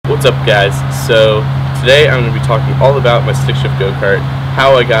What's up, guys? So today I'm going to be talking all about my stick shift go-kart,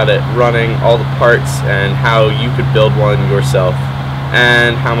 how I got it running, all the parts, and how you could build one yourself,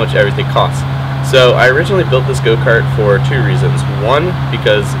 and how much everything costs. So I originally built this go-kart for two reasons. One,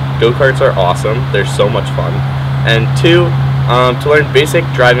 because go-karts are awesome, they're so much fun, and two, to learn basic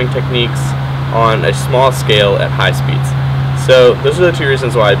driving techniques on a small scale at high speeds. So those are the two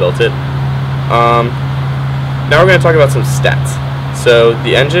reasons why I built it. Now we're going to talk about some stats. So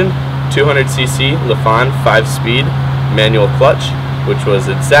the engine, 200cc Le Fan 5-speed manual clutch, which was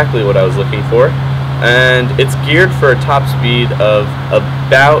exactly what I was looking for, and it's geared for a top speed of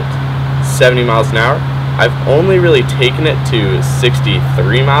about 70 miles an hour. I've only really taken it to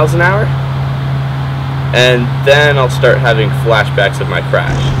 63 miles an hour, and then I'll start having flashbacks of my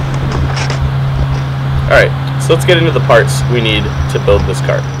crash. Alright, so let's get into the parts we need to build this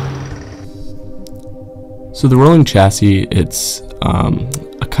kart. So the rolling chassis, it's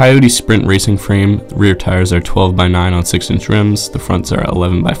a Coyote Sprint racing frame. The rear tires are 12x9 on 6-inch rims. The fronts are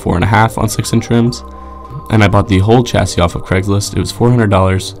 11x4.5 on 6-inch rims. And I bought the whole chassis off of Craigslist. It was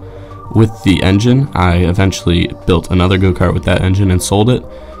 $400 with the engine. I eventually built another go-kart with that engine and sold it.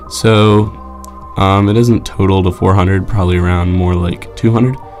 So it isn't total to $400, probably around more like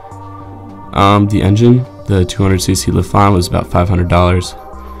 $200. The engine, the 200cc Le Fan, was about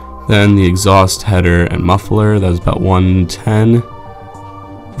 $500. Then the exhaust, header, and muffler, that was about $110.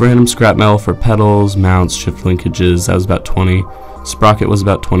 Random scrap metal for pedals, mounts, shift linkages, that was about $20. Sprocket was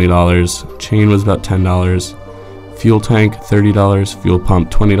about $20. Chain was about $10. Fuel tank, $30. Fuel pump,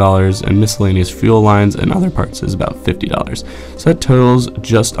 $20. And miscellaneous fuel lines and other parts is about $50. So that totals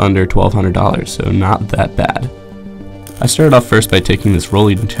just under $1,200, so not that bad. I started off first by taking this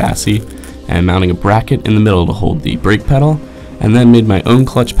rolling chassis and mounting a bracket in the middle to hold the brake pedal, and then made my own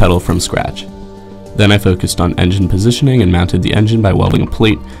clutch pedal from scratch. Then I focused on engine positioning and mounted the engine by welding a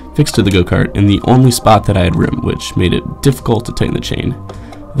plate fixed to the go-kart in the only spot that I had room, which made it difficult to tighten the chain.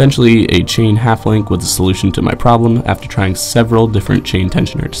 Eventually, a chain half link was the solution to my problem after trying several different chain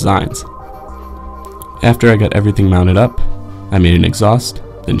tensioner designs. After I got everything mounted up, I made an exhaust,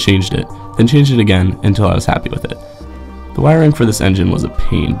 then changed it again until I was happy with it. The wiring for this engine was a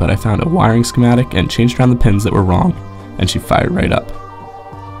pain, but I found a wiring schematic and changed around the pins that were wrong, and she fired right up.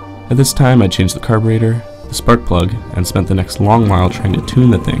 At this time I changed the carburetor, the spark plug, and spent the next long mile trying to tune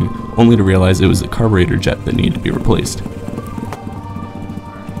the thing, only to realize it was the carburetor jet that needed to be replaced.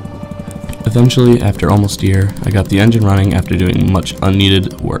 Eventually, after almost a year, I got the engine running after doing much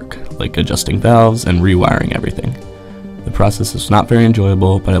unneeded work, like adjusting valves and rewiring everything. The process was not very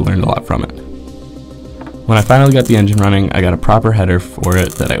enjoyable, but I learned a lot from it. When I finally got the engine running, I got a proper header for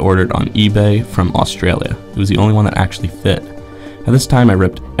it that I ordered on eBay from Australia. It was the only one that actually fit. At this time I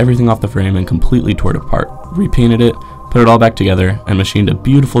ripped everything off the frame and completely tore it apart, repainted it, put it all back together, and machined a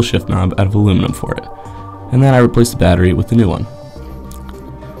beautiful shift knob out of aluminum for it. And then I replaced the battery with the new one.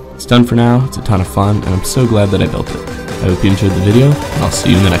 It's done for now, it's a ton of fun, and I'm so glad that I built it. I hope you enjoyed the video, and I'll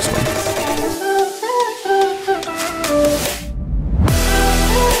see you in the next one.